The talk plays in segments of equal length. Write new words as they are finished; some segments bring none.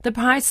The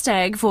price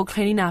tag for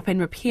cleaning up and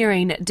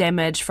repairing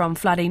damage from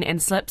flooding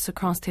and slips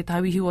across Te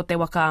Tauihu o Te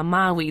Waka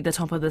Maui, the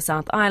top of the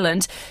South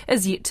Island,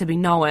 is yet to be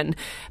known.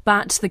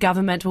 But the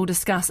government will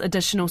discuss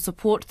additional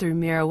support through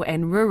mayoral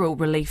and rural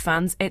relief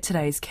funds at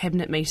today's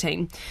cabinet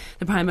meeting.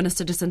 The Prime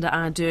Minister Jacinda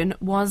Ardern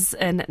was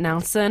in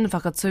Nelson,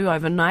 Whakatū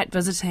overnight,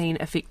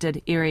 visiting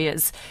affected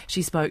areas.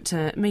 She spoke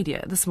to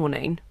media this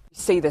morning.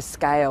 See the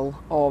scale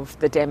of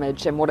the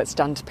damage and what it's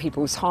done to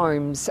people's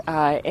homes,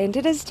 and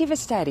it is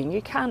devastating.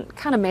 You can't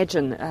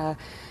imagine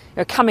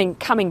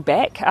coming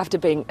back after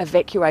being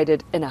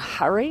evacuated in a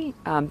hurry,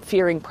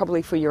 fearing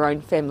probably for your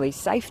own family's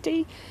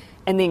safety,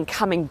 and then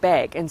coming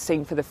back and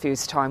seeing for the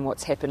first time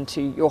what's happened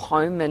to your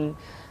home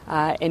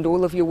and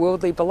all of your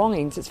worldly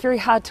belongings. It's very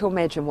hard to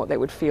imagine what that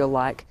would feel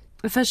like.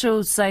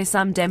 Officials say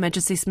some damage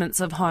assessments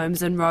of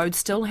homes and roads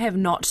still have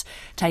not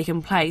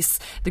taken place.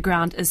 The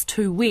ground is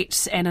too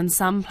wet and in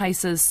some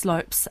places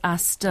slopes are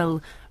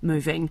still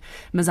moving.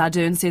 Ms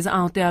Ardern says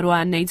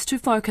Aotearoa needs to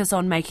focus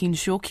on making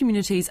sure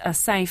communities are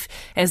safe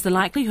as the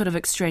likelihood of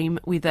extreme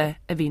weather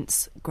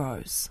events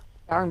grows.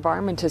 Our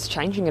environment is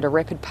changing at a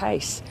rapid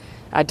pace.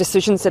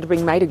 Decisions that are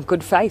being made in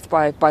good faith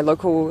by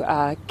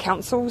local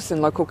councils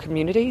and local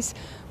communities.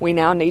 We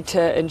now need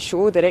to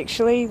ensure that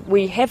actually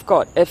we have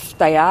got, if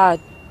they are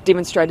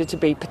demonstrated to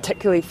be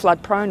particularly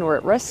flood prone or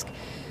at risk,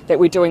 that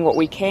we're doing what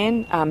we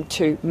can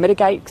to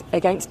mitigate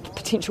against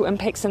potential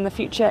impacts in the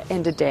future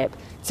and adapt.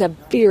 It's a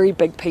very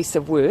big piece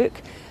of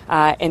work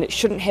and it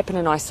shouldn't happen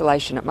in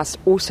isolation. It must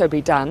also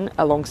be done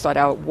alongside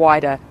our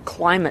wider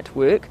climate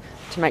work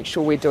to make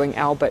sure we're doing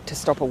our bit to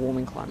stop a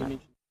warming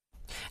climate.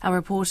 Our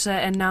reporter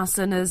in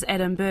Nelson is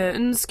Adam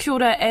Burns. Kia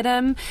ora,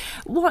 Adam.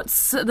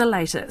 What's the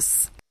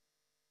latest?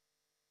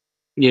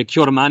 Yeah,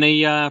 kia ora,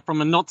 Mani.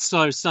 From a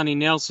not-so-sunny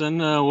Nelson,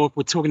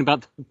 we're talking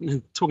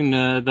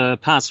the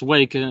past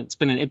week, and it's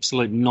been an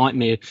absolute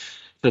nightmare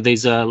for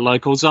these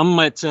locals. I'm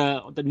at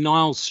the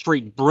Niles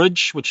Street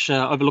Bridge, which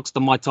overlooks the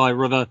Maitai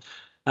River,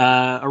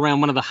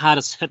 around one of the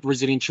hardest-hit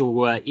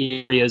residential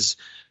areas.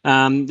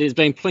 There's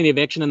been plenty of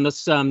action in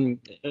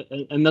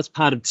this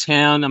part of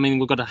town. I mean,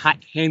 we've got a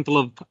handful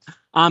of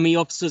army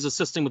officers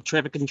assisting with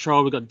traffic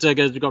control. We've got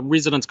diggers. We've got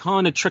residents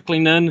kind of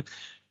trickling in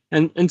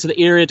and into the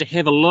area to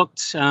have a look.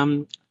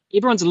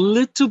 Everyone's a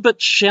little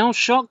bit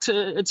shell-shocked,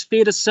 it's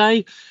fair to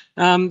say.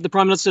 The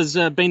Prime Minister's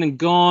been and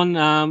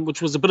gone,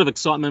 which was a bit of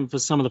excitement for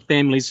some of the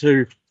families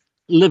who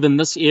live in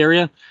this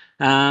area.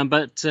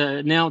 But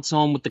now it's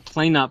on with the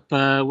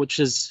clean-up, which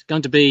is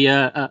going to be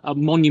a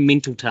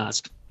monumental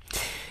task.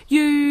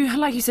 You,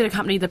 like you said,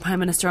 accompanied the Prime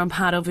Minister on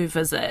part of her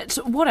visit.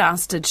 What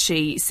else did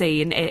she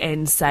see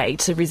and say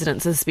to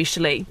residents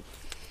especially?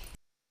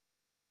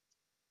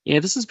 Yeah,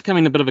 this is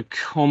becoming a bit of a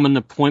common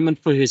appointment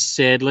for her,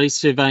 sadly,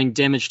 surveying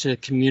damage to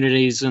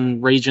communities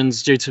and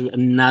regions due to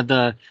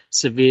another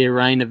severe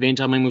rain event.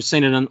 I mean, we've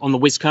seen it on the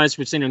West Coast,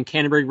 we've seen it in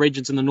Canterbury,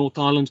 regions in the North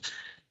Island.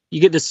 You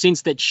get the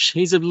sense that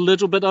she's a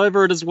little bit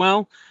over it as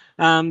well.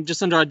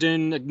 Jacinda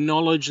Ardern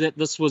acknowledged that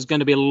this was going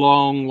to be a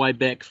long way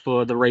back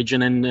for the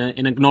region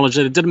and acknowledged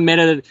that it didn't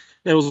matter that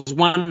there was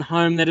one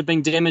home that had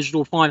been damaged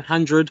or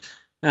 500.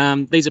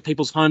 These are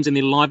people's homes and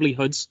their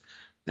livelihoods.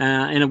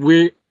 And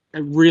it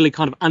really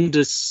kind of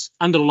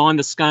underlined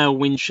the scale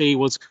when she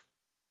was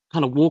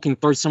kind of walking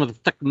through some of the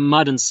thick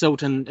mud and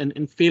silt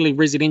and fairly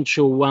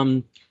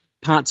residential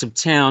parts of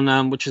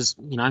town, which has,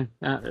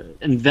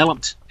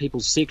 enveloped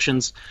people's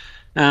sections.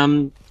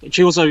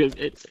 She also,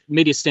 at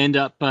media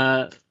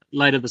stand-up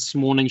later this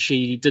morning,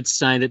 she did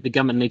say that the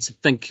government needs to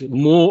think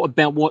more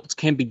about what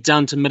can be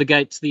done to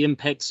mitigate the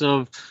impacts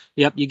of,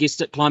 you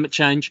guessed it, climate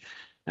change.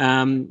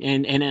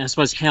 And I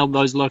suppose how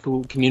those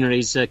local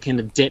communities can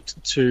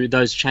adapt to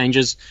those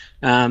changes.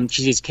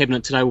 She says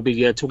Cabinet today will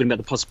be talking about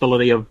the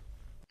possibility of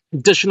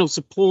additional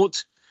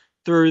support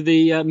through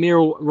the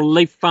mayoral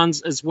relief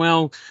funds as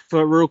well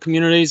for rural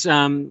communities.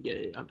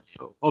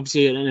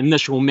 Obviously, an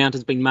initial amount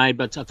has been made,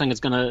 but I think it's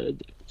going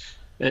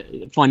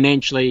to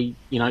financially,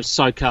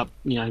 soak up,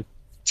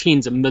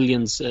 tens of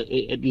millions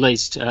at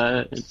least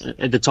at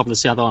the top of the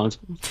South Island.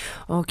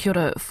 Oh, kia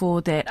ora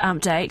for that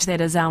update. That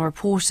is our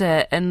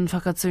reporter in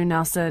Whakatū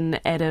Nelson,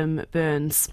 Adam Burns.